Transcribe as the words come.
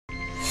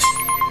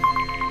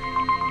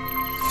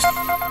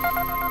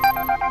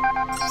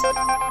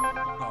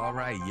All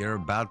right, you're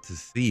about to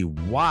see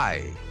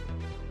why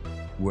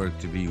work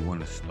to be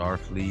one of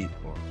Starfleet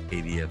or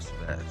ADF's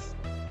best.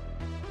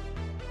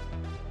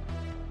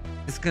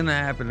 It's gonna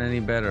happen any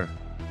better.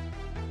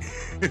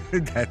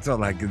 That's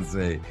all I can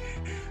say.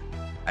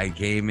 I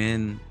came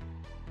in,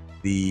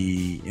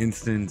 the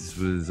instance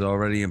was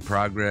already in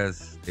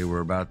progress, they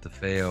were about to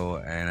fail,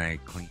 and I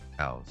cleaned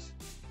house.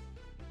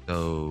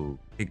 So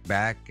kick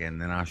back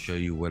and then I'll show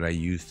you what I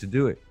used to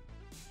do it.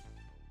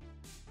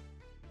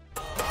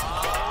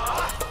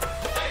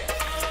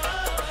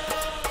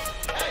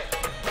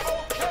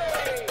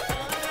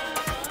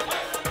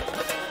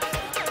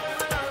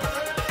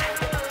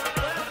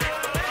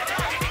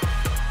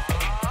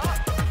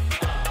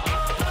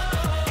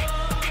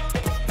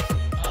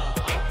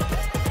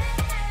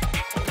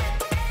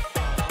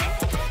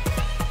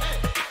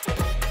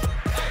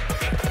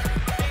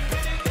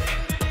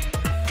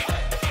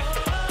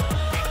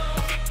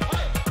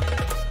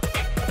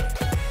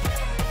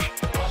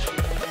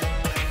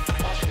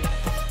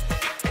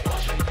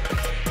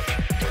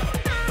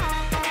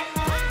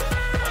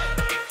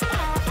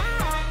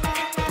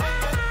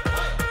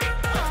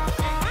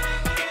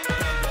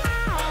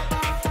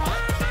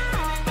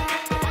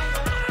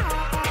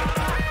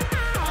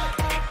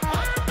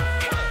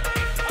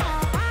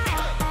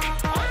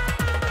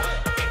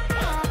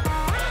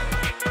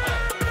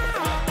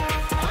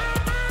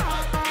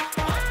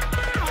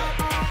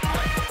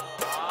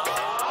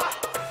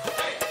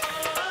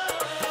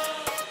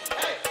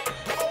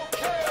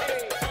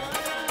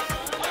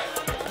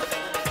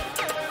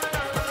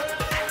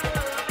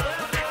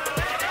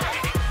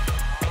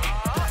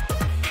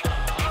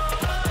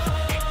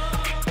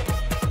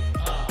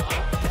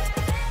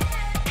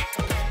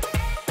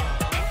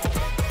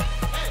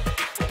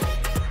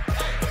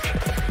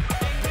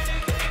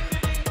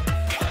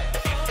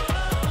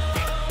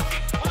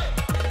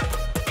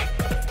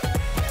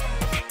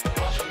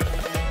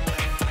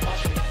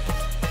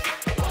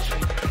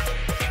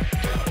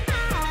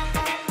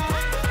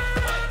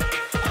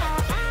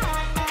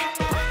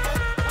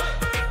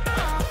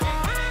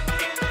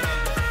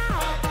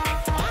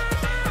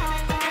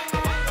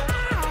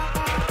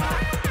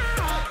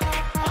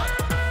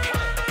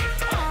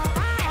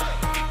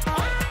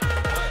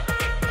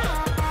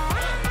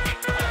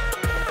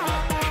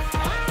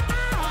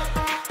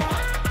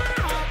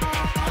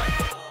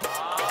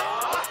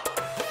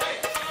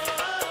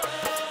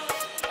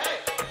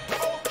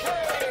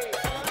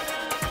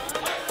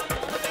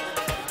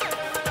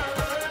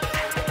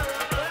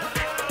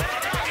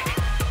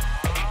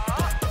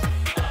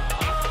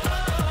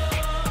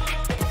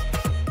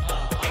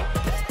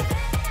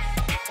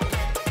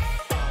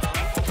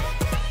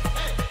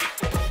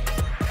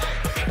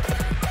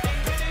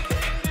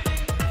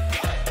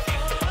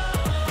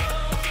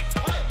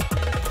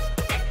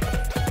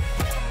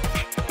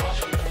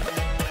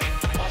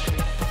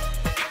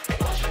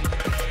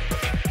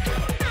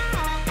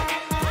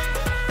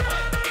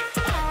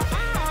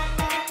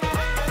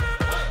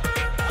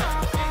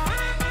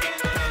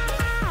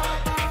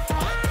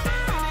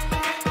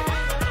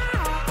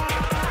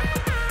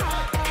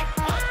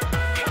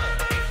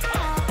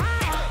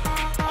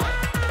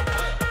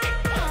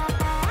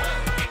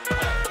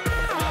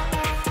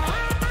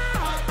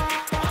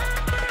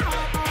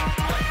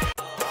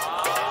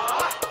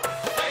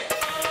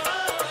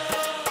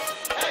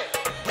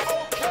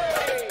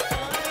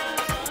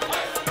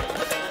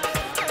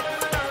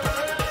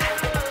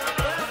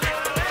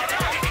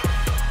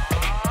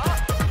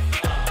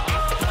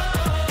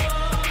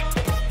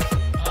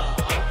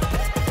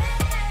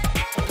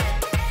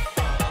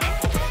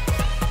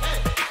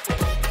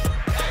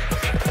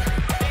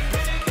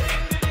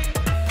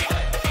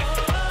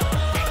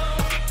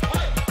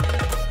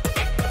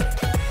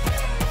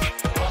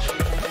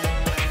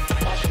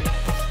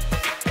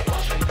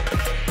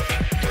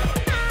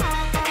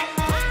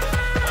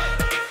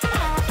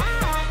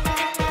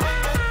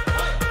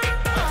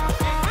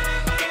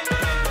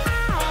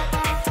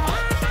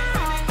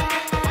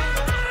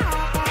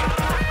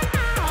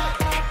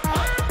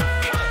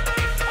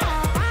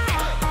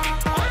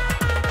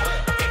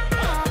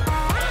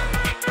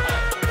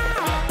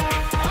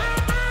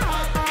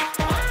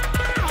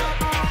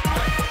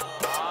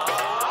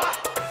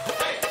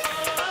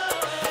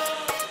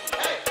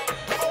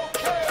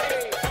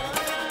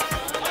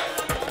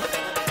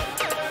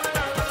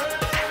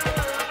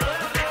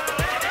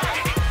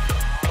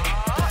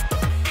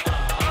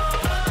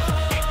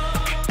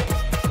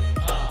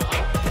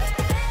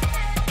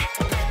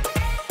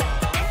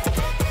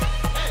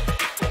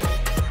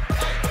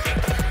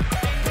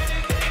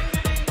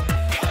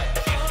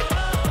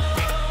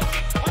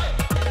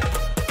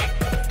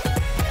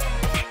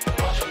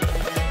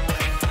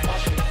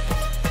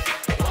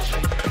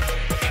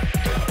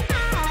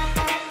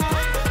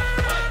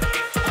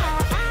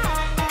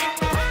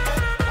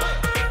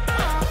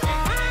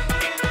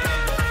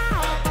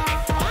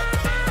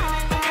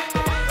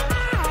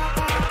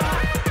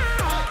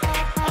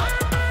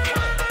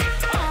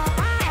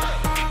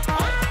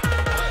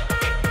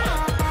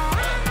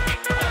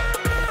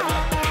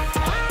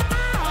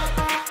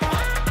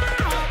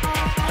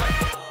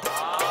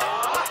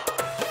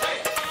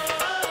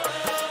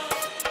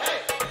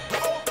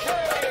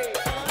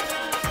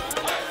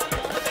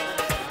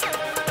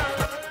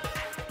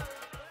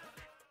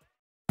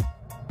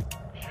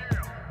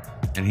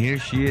 And here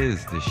she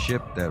is, the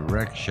ship that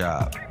wrecked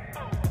shop.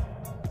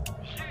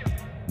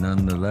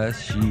 Nonetheless,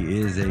 she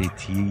is a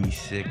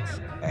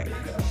T6X.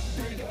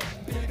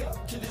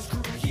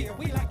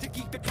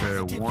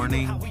 Fair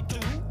warning,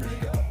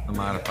 the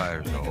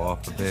modifiers are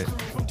off a bit.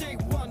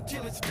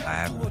 I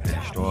haven't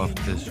finished off.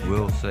 This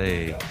will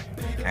say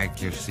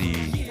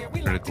accuracy,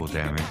 critical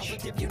damage,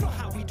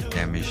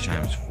 damage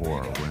times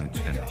 4 when it's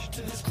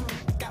finished.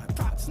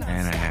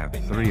 And I have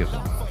 3 of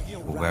them.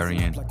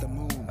 Variant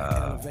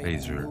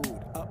phaser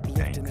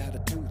tanks.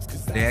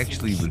 They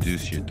actually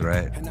reduce your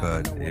threat,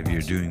 but if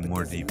you're doing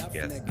more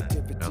DPS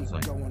than else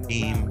on your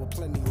team,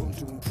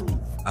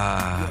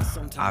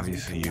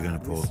 obviously you're gonna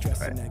pull the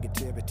threat.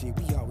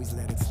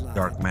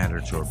 Dark matter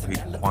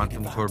torpedo,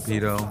 quantum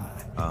torpedo,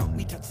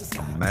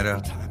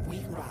 meta.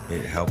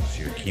 It helps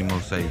your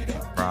chemosite to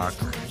proc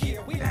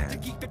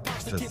and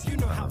just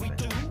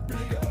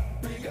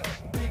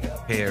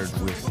paired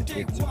with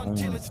its own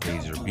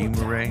phaser beam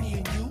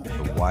array,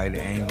 the wide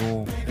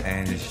angle,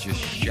 and it's just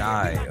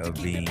shy of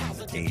being a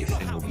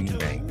single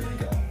beanbag,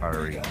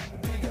 firing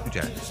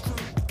 2 times.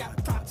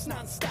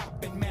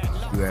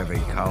 You have a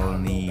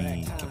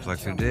colony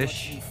deflector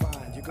dish.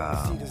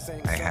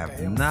 I have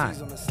not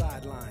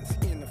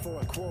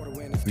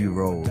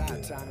re-rolled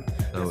it,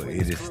 so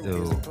it is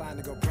still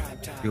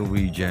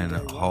regen,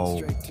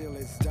 hull,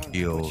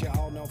 shield,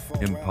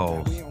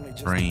 impulse,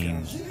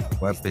 brain,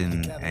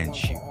 weapon, and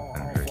shield.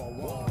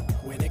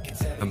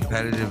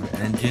 Competitive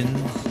engines.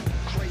 So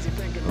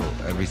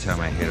every time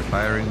I hit a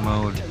firing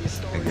mode,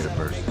 I get a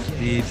burst of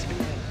speed.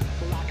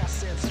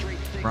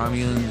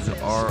 Romulans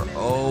are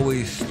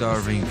always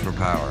starving for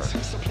power,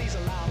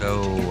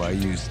 so I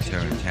use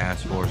Terran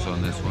Task Force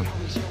on this one.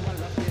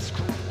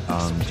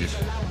 Just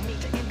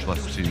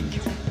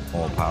 +2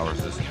 all power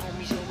system,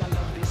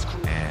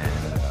 and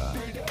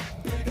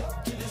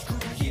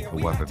the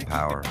weapon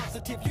power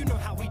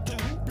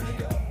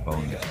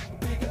bonus.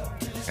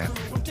 Okay.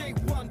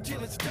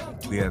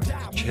 We have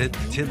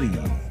Tilly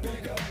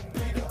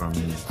from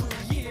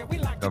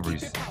Discovery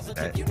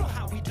Set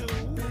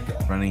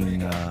running.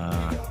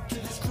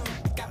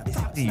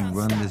 Basically, you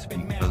run this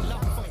because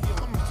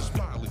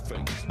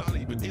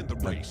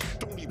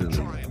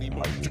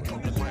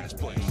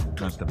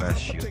not the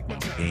best shield in the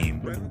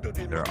game.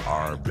 There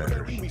are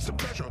better shields.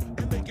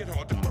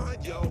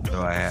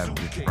 So I have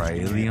the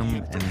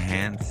Reputaion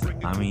Enhanced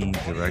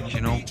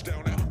Omnidirectional.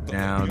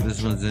 Now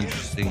this one's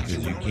interesting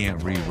because you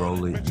can't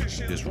re-roll it. You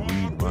just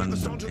rerun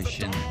the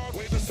mission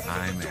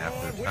time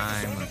after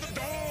time until you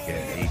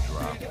get a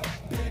drop.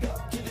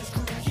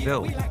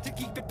 Build.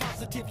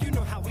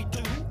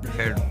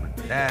 Paired with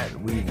that,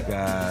 we've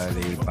got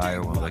a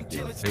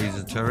biomolecular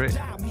phaser turret.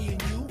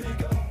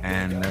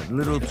 And that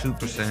little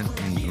 2%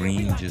 in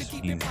green just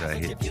means that I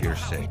hit tier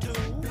 6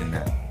 in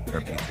that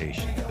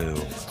reputation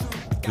build.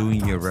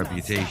 Doing your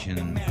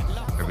reputation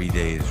every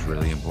day is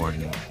really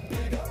important.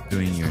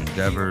 Doing your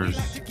endeavors,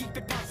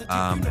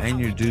 and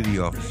your duty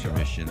officer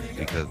missions,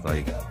 because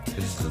like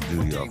this is a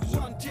duty officer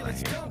right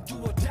here.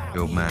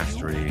 Build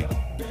mastery.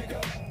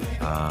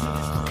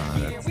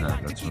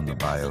 That's from the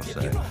bio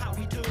set.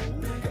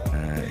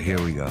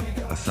 Here we go.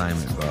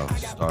 Assignment buff,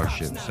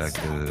 starship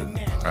sector,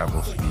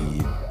 travel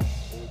speed,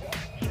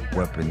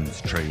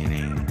 weapons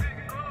training,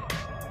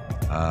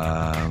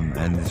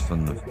 and this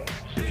from the,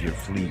 if your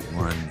fleet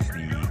runs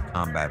the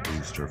combat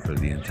booster for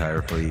the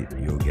entire fleet,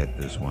 you'll get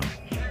this one.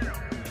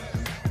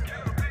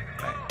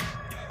 Okay.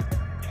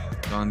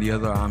 So on the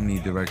other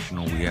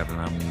omnidirectional, we have an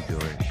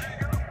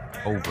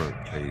omnidirectional covert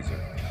phaser.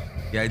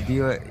 The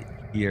idea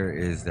here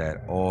is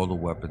that all the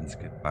weapons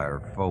can fire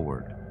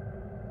forward.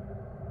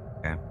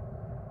 Okay.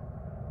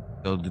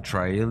 So the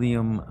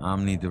Reputaion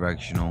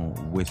omnidirectional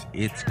with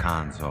its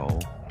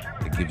console,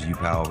 it gives you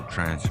power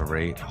transfer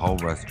rate, hull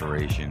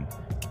restoration,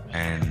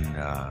 and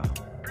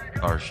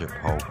starship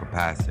hull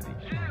capacity.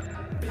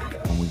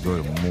 When we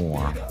go to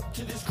more,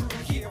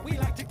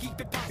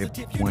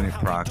 when it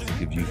procs, it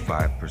gives you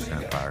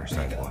 5% fire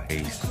cycle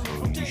haste,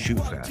 so you shoot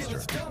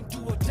faster.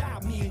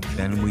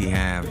 Then we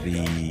have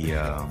the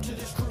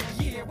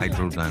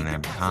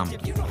hydrodynamic comp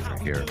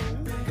here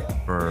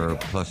for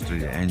 +3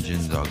 to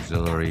engines,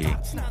 auxiliary,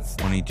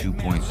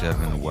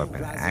 22.7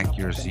 weapon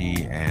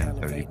accuracy, and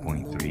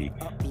 30.3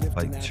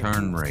 flight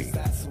turn rate.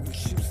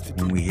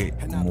 When we hit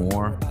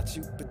more,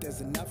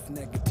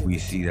 we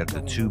see that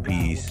the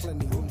 2-piece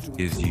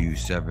gives you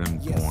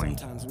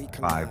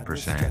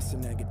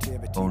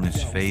 7.5%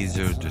 bonus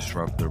phaser,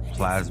 disruptor,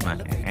 plasma,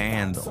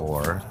 and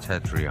or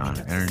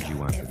Tetrion energy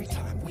weapons.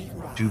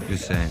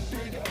 2%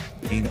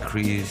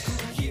 increase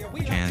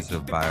chance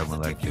of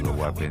biomolecular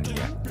weapon.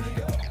 Yeah.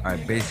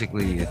 Alright,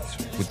 basically it's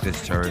with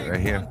this turret right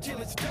here.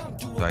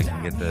 So I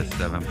can get the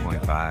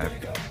 7.5.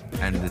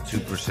 And the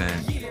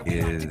 2%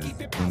 is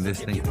when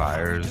this thing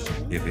fires,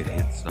 if it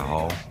hits the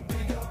hull,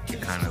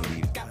 it kind of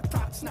leaves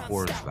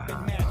spores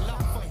behind.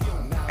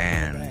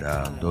 And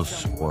those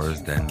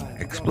spores then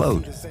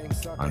explode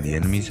on the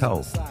enemy's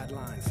hull.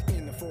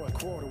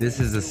 This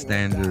is a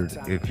standard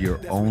if you're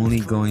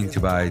only going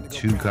to buy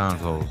 2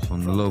 consoles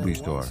from the Lobby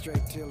store.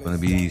 It's going to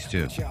be these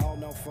 2.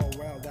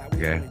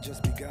 Okay.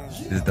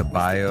 This is the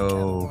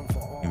Bio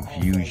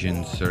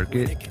Infusion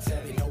Circuit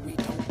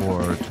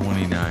for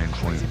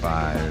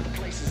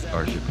 29.5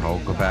 Starship hull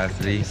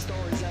capacity,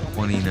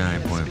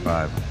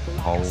 29.5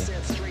 hull,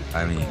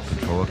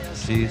 control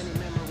efficiencies,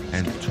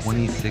 and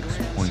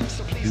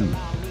 26.2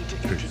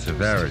 crit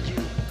severity.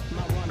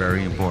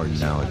 Very important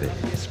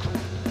nowadays.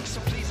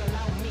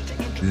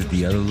 This is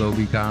the other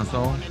Lobby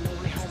console.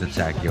 It's the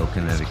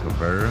Tachyokinetic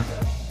Converter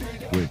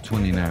with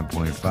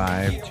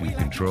 29.5 to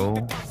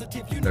control,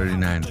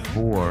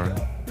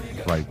 39.4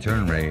 flight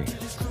turn rate,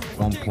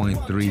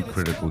 1.3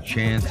 critical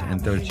chance,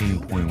 and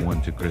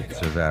 13.1 to crit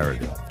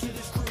severity.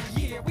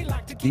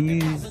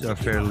 These are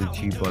fairly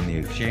cheap on the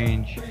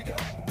exchange.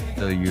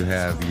 So you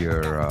have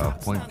your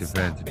point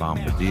defense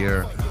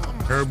bombardier.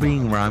 Her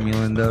being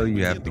Romulan though,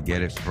 you have to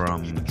get it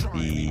from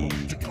the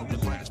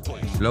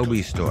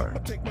Lobby store.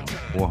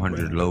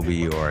 400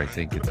 Lobby, or I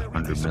think it's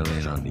 100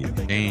 million on the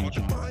exchange.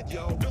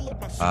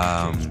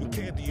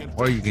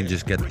 Or you can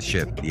just get the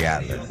ship, the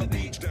Atlas.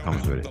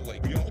 Comes with it.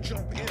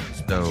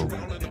 So,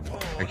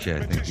 actually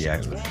I think the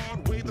Atlas.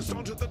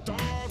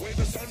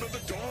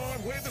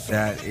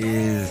 That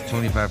is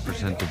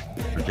 25% of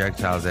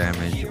projectile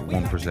damage,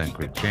 1%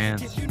 crit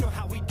chance.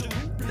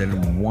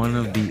 Then one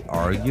of the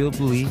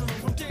arguably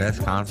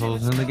best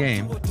consoles in the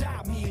game,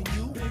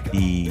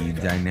 the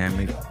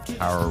Dynamic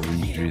Power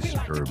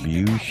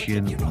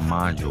Redistribution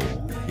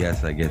Module.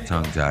 Yes, I get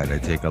tongue-tied. I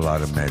take a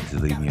lot of meds.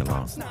 Leave me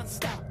alone.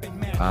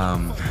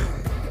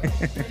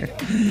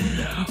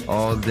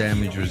 All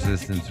damage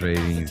resistance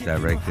ratings,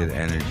 directed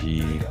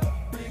energy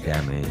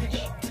damage,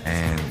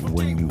 and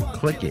when you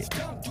click it,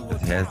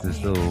 it has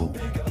this little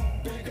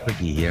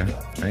clicky here,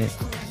 right?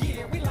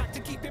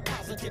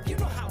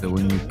 So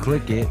when you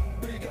click it,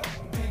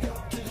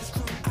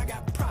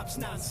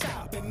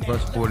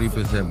 plus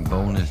 40%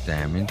 bonus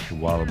damage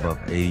while above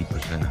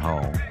 80%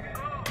 hull,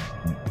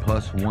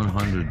 plus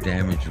 100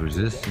 damage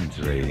resistance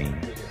rating,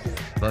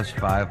 plus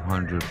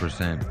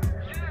 500%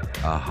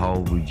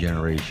 hull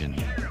regeneration.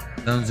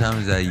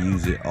 Sometimes I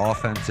use it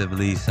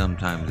offensively,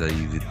 sometimes I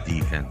use it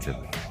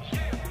defensively.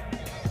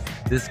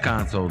 This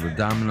console, the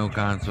Domino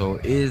console,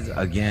 is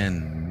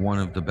again one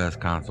of the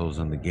best consoles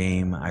in the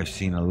game. I've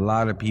seen a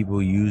lot of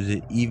people use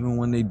it even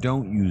when they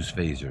don't use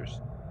phasers.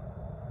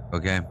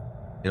 Okay,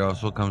 it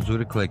also comes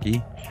with a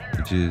clicky,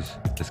 which is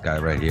this guy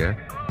right here.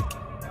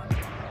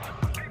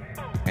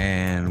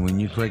 And when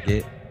you click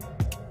it,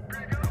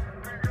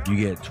 you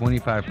get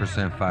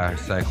 25% fire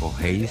cycle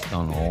haste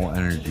on all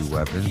energy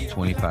weapons,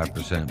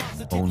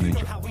 25%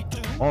 bonus,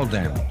 all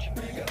damage.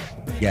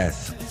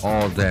 Yes,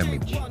 all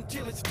damage.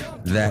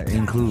 That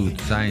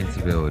includes science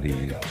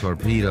abilities,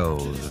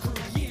 torpedoes,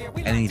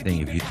 anything.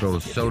 If you throw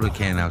a soda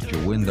can out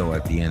your window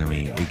at the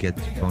enemy, it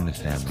gets bonus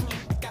damage.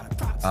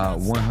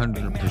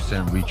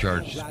 100%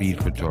 recharge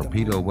speed for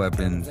torpedo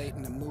weapons.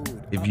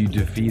 If you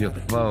defeat a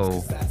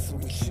foe,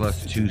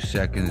 plus 2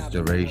 seconds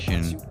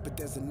duration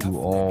to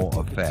all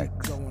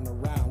effects.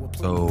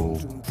 So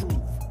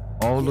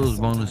all those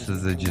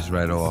bonuses I just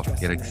read off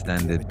get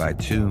extended by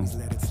 2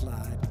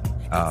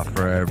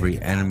 for every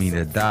enemy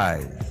that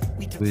dies,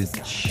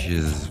 which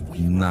is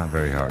not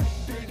very hard.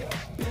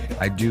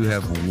 I do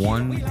have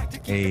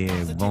a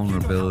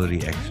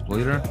vulnerability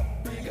exploiter,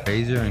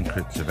 phaser, and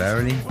crit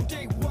severity.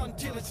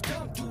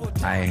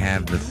 I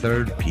have the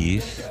third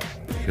piece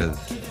because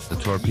the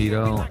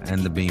torpedo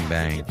and the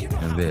beanbag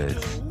and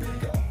this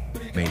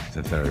make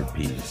the third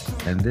piece.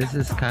 And this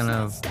is kind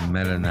of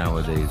meta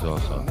nowadays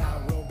also,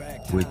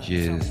 which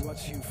is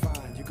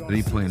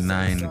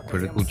 3.9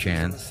 critical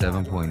chance,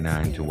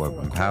 7.9 to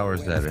weapon power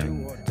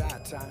setting,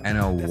 and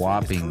a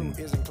whopping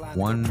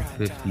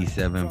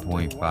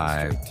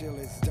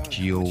 157.5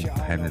 shield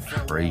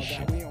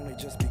penetration.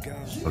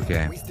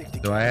 Okay,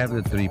 so I have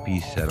the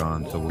 3-piece set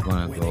on, so we're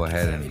going to go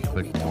ahead and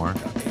click more.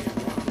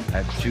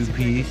 At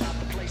 2-piece,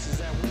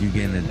 you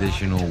get an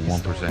additional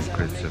 1%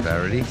 crit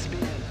severity,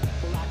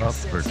 up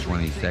for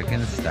 20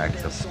 seconds,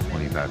 stacks up to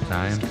 25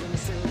 times.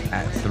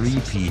 At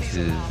 3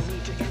 pieces,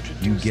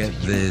 you get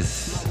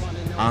this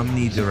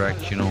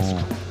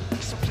omnidirectional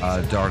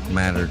dark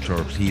matter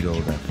torpedo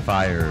that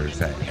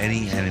fires at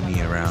any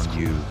enemy around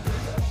you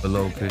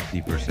below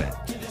 50%.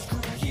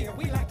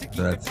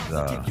 So that's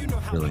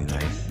really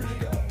nice.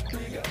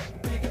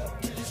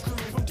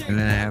 And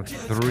then I have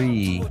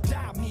 3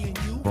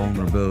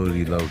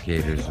 vulnerability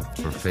locators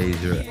for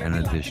phaser and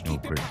additional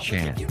crit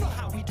chance.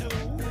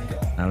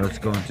 Now let's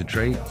go into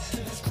traits.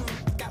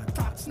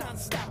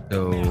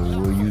 So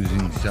we're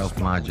using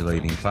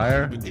self-modulating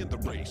fire,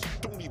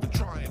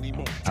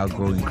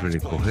 outgoing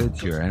critical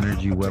hits, your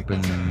energy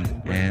weapons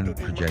and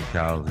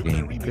projectiles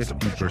gain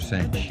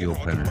 50% shield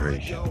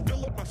penetration.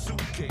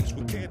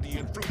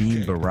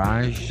 Beam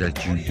barrage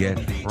that you get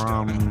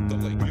from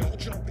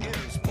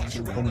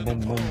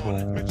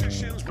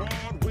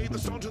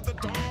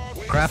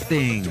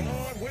crafting.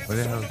 What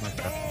the hell is my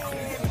crafting?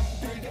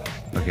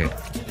 Okay.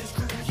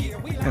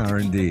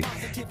 R&D.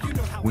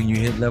 When you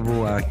hit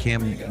level, I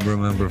can't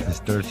remember if it's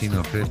 13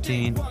 or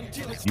 15,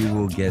 you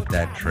will get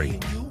that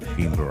trait,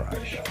 Beam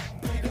Barrage.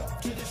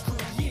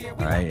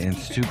 Alright, and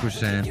it's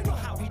 2%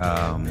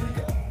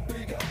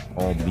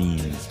 all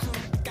beams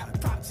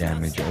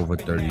damage over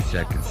 30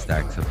 seconds,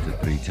 stacks up to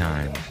 3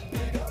 times.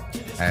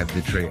 I have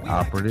the trait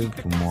Operative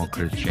for more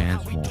crit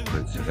chance, more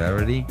crit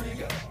severity.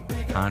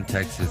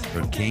 Context is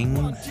for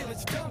kings.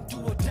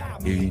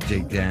 If you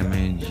take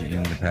damage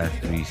in the past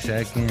 3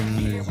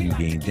 seconds, you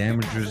gain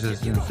damage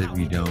resistance. If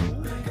you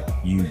don't,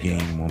 you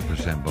gain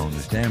 1%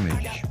 bonus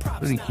damage.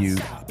 Pretty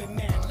cute.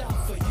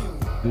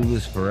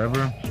 Duelist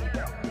Forever.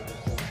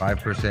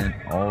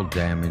 5% all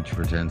damage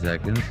for 10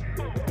 seconds.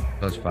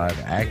 Plus 5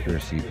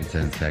 accuracy for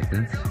 10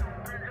 seconds.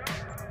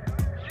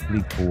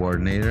 Fleet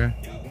Coordinator.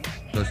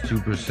 Plus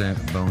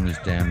 2% bonus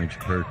damage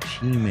per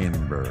team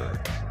member.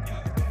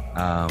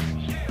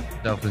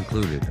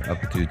 Self-included, up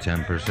to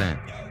 10%.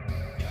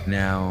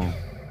 Now,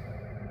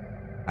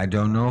 I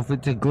don't know if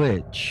it's a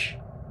glitch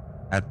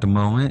at the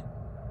moment,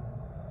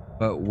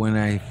 but when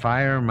I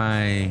fire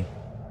my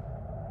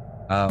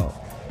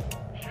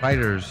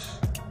fighters,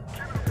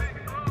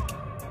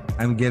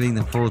 I'm getting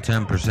the full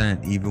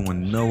 10% even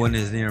when no one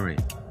is near me.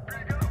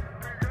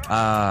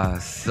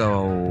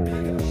 So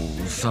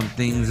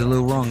something's a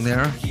little wrong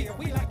there.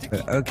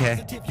 But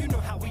okay.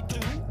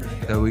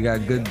 So we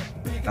got good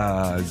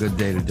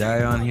day to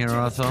die on here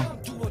also.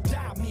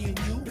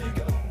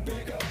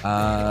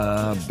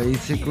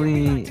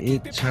 Basically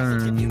it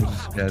turns,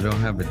 I don't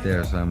have it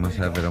there, so I must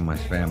have it on my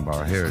spam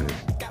bar. Here it is.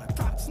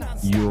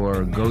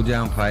 Your go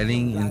down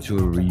fighting into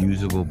a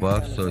reusable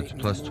buff, so it's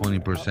plus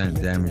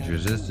 20% damage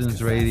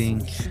resistance rating,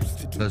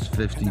 plus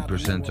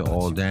 50% to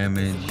all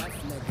damage.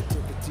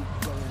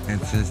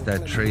 And since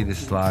that trait is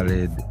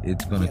slotted,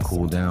 it's going to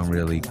cool down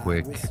really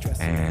quick,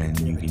 and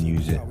you can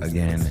use it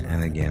again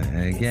and again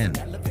and again.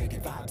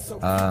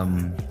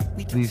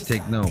 Please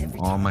take note,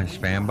 on my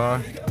spam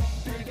bar,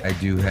 I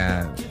do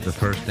have, the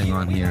first thing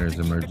on here is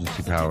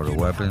emergency power to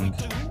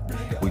weapons,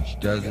 which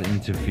does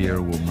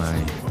interfere with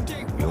my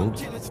build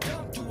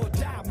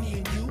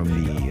from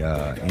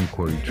the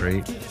inquiry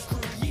trait,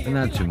 but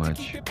not too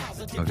much.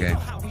 Okay.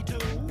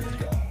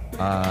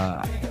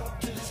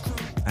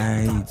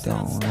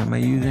 Am I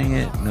using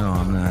it? No,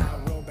 I'm not.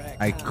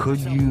 I could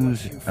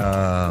use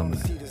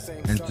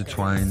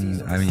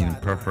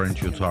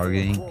preferential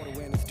targeting,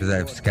 because I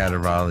have scatter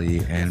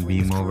volley and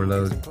beam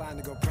overload,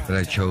 but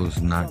I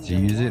chose not to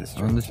use it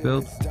on this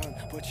build.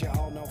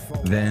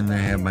 Then I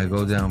have my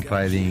go down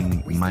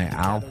fighting, my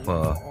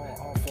alpha,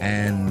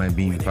 and my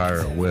beam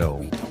fire at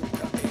will,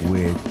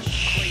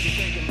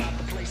 which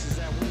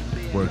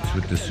works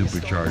with the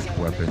supercharged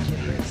weapon.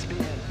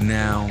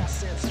 Now,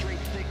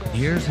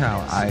 here's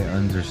how I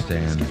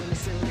understand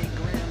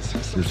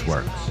this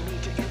works,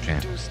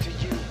 champ.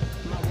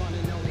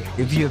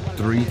 If you have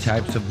 3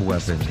 types of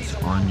weapons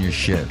on your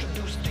ship,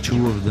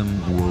 2 of them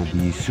will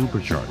be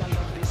supercharged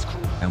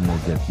and will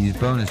get these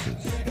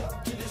bonuses.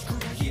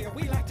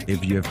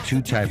 If you have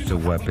 2 types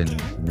of weapon,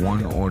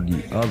 one or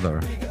the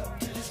other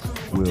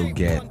will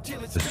get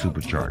the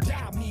supercharge.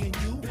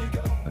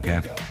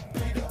 Okay?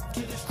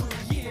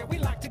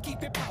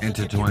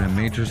 Intertwined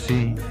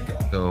matrices,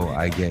 so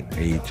I get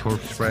a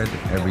torque spread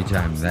every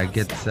time that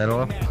gets set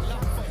off.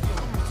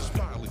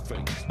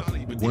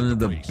 One of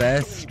the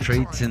best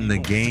traits in the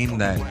game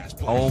that,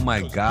 oh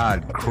my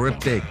god,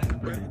 cryptic.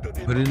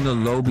 Put in the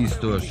lobby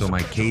store so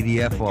my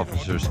KDF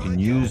officers can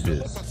use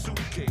this.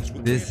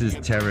 This is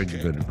Terra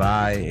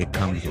Goodbye. It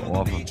comes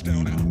off of the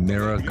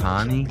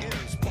Mirakani.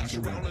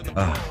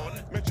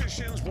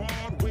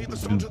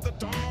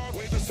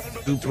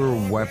 Super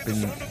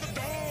weapon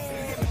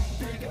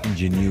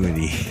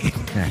ingenuity.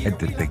 I had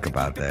to think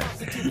about that.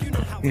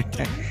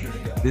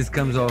 This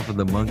comes off of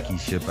the monkey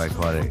ship, I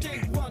call it.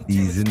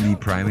 The Zindi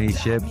primate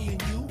ship.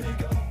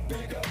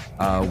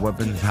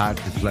 Weapons hot,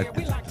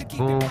 deflected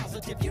full.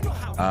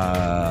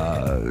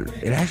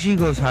 It actually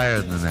goes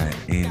higher than that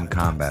in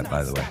combat,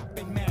 by the way.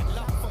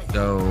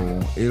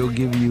 So it'll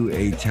give you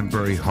a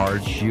temporary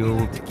hard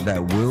shield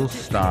that will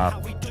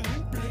stop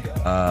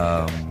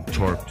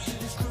torps.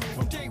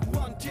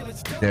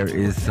 There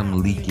is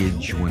some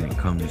leakage when it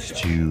comes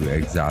to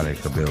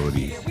exotic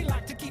abilities,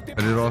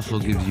 but it also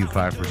gives you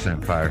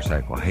 5% fire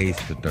cycle haste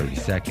for 30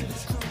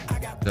 seconds.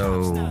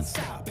 So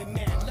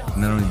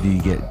not only do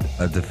you get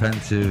a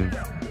defensive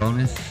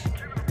bonus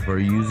for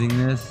using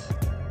this,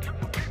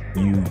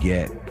 you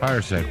get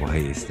fire cycle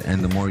haste,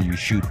 and the more you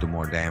shoot, the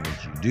more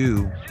damage you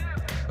do.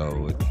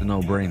 So it's a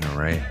no-brainer,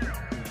 right?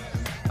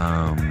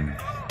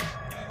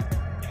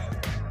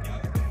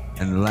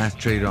 And the last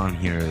trait on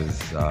here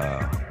is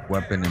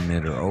weapon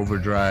emitter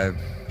overdrive.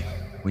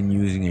 When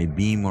using a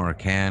beam or a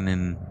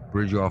cannon,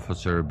 bridge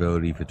officer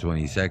ability for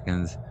 20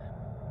 seconds,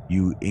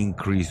 you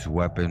increase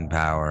weapon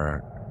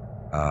power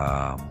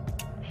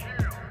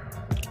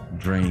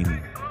drain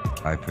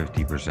by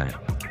 50%.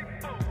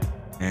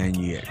 And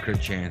you get crit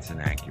chance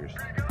and accuracy.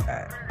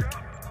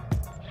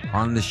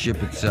 On the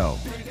ship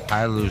itself,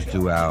 Kylo's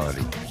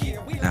duality.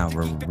 Now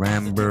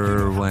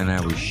remember when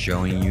I was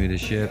showing you the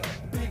ship?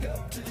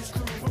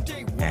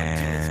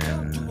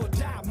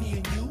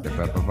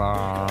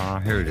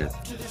 Here it is.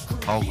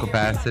 Hull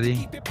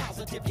capacity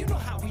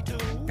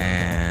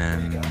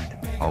and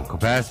hull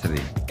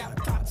capacity.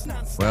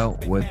 Well,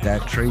 with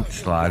that trait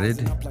slotted,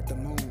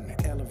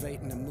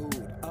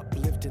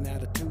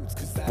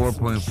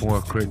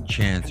 4.4 crit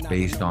chance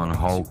based on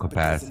hull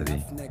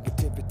capacity,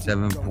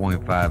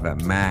 7.5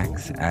 at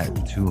max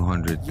at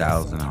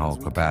 200,000 hull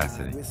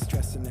capacity.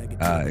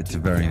 It's a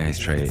very nice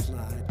trait.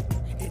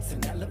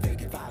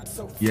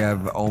 You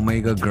have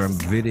Omega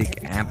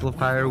Gravitic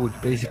Amplifier, which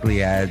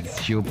basically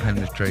adds shield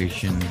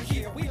penetration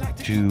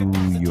to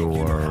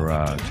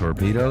your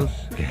torpedoes.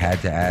 You had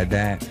to add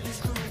that.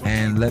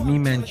 And let me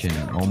mention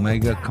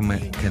Omega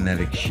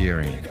Kinetic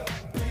Shearing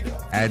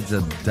adds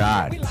a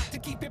dot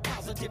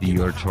to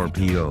your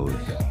torpedoes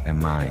and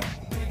mine.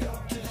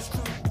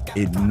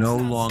 It no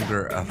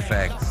longer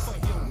affects,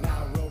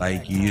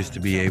 like you used to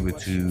be able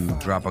to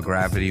drop a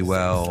gravity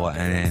well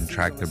and then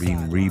tractor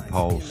beam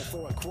repulse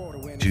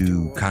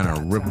to kind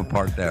of rip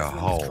apart their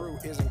hull.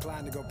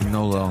 It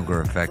no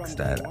longer affects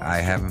that. I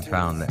haven't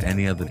found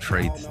any other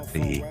traits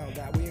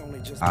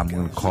I'm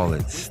going to call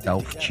it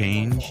stealth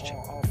changed.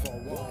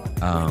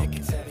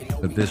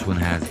 But this one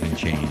has been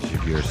changed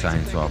if you're a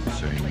science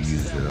officer and you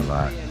use it a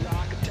lot.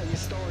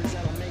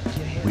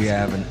 We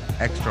have an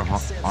extra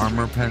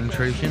armor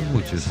penetration,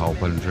 which is hull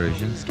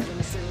penetration,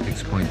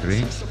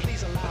 6.3.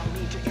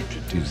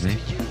 Excuse me.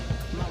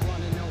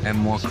 And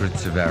more crit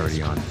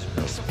severity on this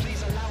build.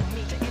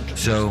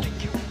 So,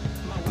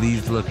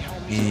 please look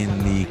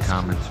in the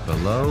comments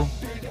below.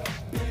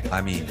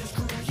 I mean,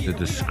 the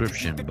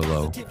description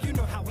below.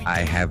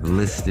 I have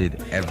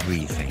listed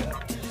everything.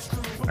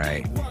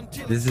 Right.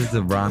 This is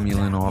the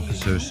Romulan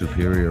officer,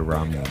 superior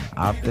Romulan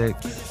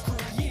optics.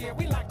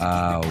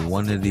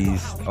 One of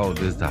these,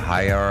 there's the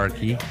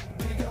hierarchy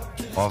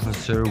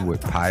officer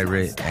with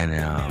pirate and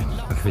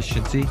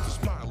efficiency.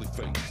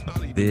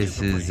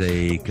 This is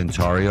a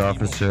Centauri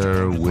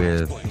officer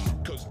with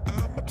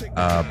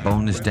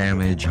bonus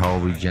damage, hull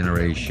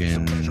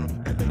regeneration,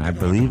 and I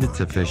believe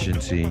it's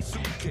efficiency.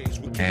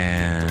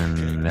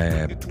 And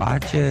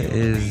Bacha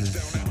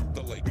is,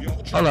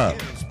 hold up.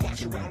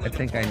 I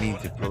think I need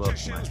to pull up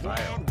my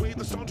file. Feed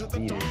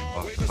it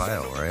off the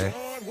file, right?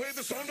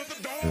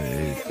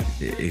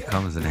 It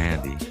comes in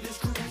handy.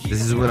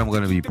 This is what I'm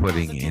going to be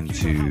putting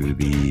into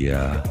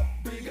the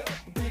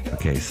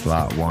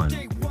slot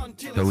 1.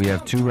 So we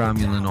have 2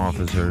 Romulan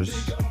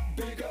officers,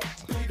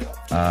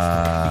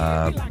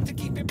 a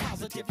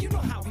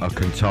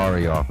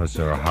Centauri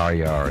officer, a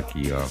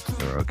hierarchy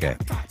officer. Okay,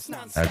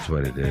 that's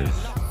what it is.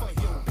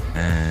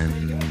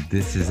 And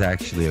this is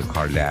actually a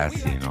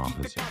Cardassian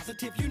officer.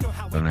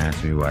 Don't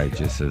ask me why it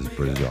just says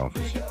British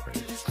officer.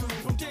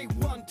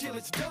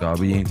 So I'll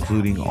be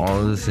including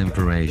all of this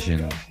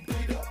information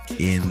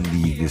in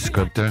the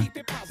descriptor.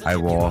 I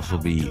will also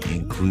be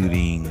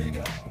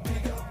including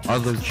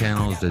other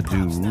channels that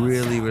do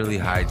really, really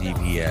high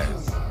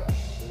DPS.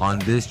 On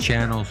this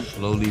channel,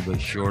 slowly but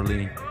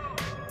surely,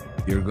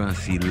 you're going to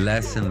see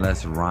less and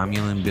less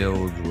Romulan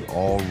builds with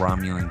all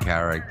Romulan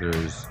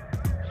characters.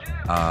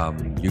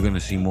 You're going to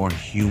see more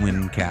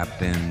human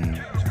captains,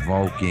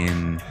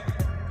 Vulcan,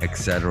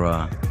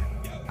 etc.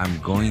 I'm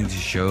going to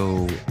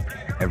show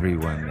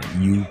everyone that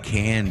you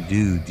can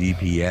do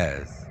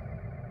DPS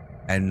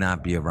and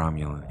not be a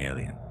Romulan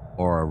alien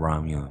or a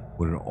Romulan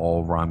with an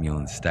all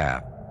Romulan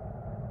staff.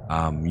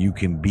 You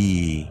can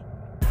be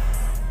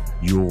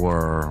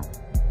your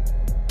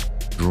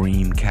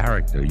dream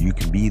character. You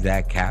can be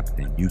that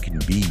captain. You can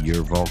be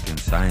your Vulcan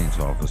science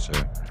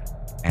officer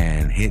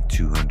and hit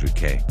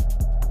 200k.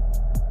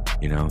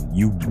 You know,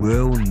 you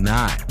will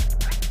not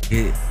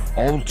hit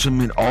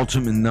ultimate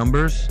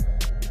numbers.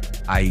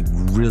 I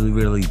really,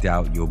 really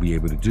doubt you'll be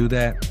able to do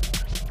that.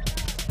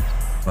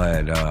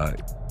 But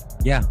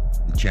yeah,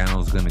 the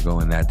channel is going to go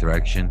in that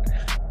direction.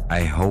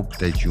 I hope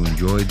that you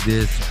enjoyed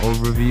this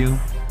overview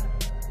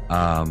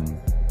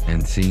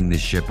and seeing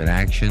this ship in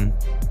action.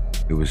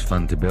 It was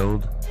fun to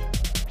build.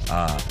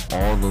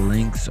 All the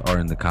links are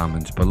in the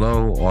comments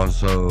below.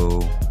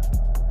 Also,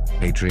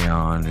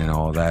 Patreon and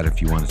all that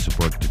if you want to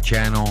support the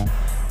channel,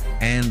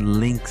 and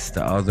links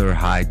to other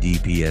high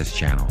DPS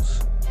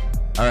channels.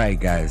 All right,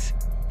 guys,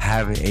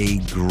 have a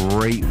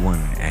great one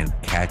and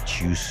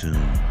catch you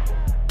soon.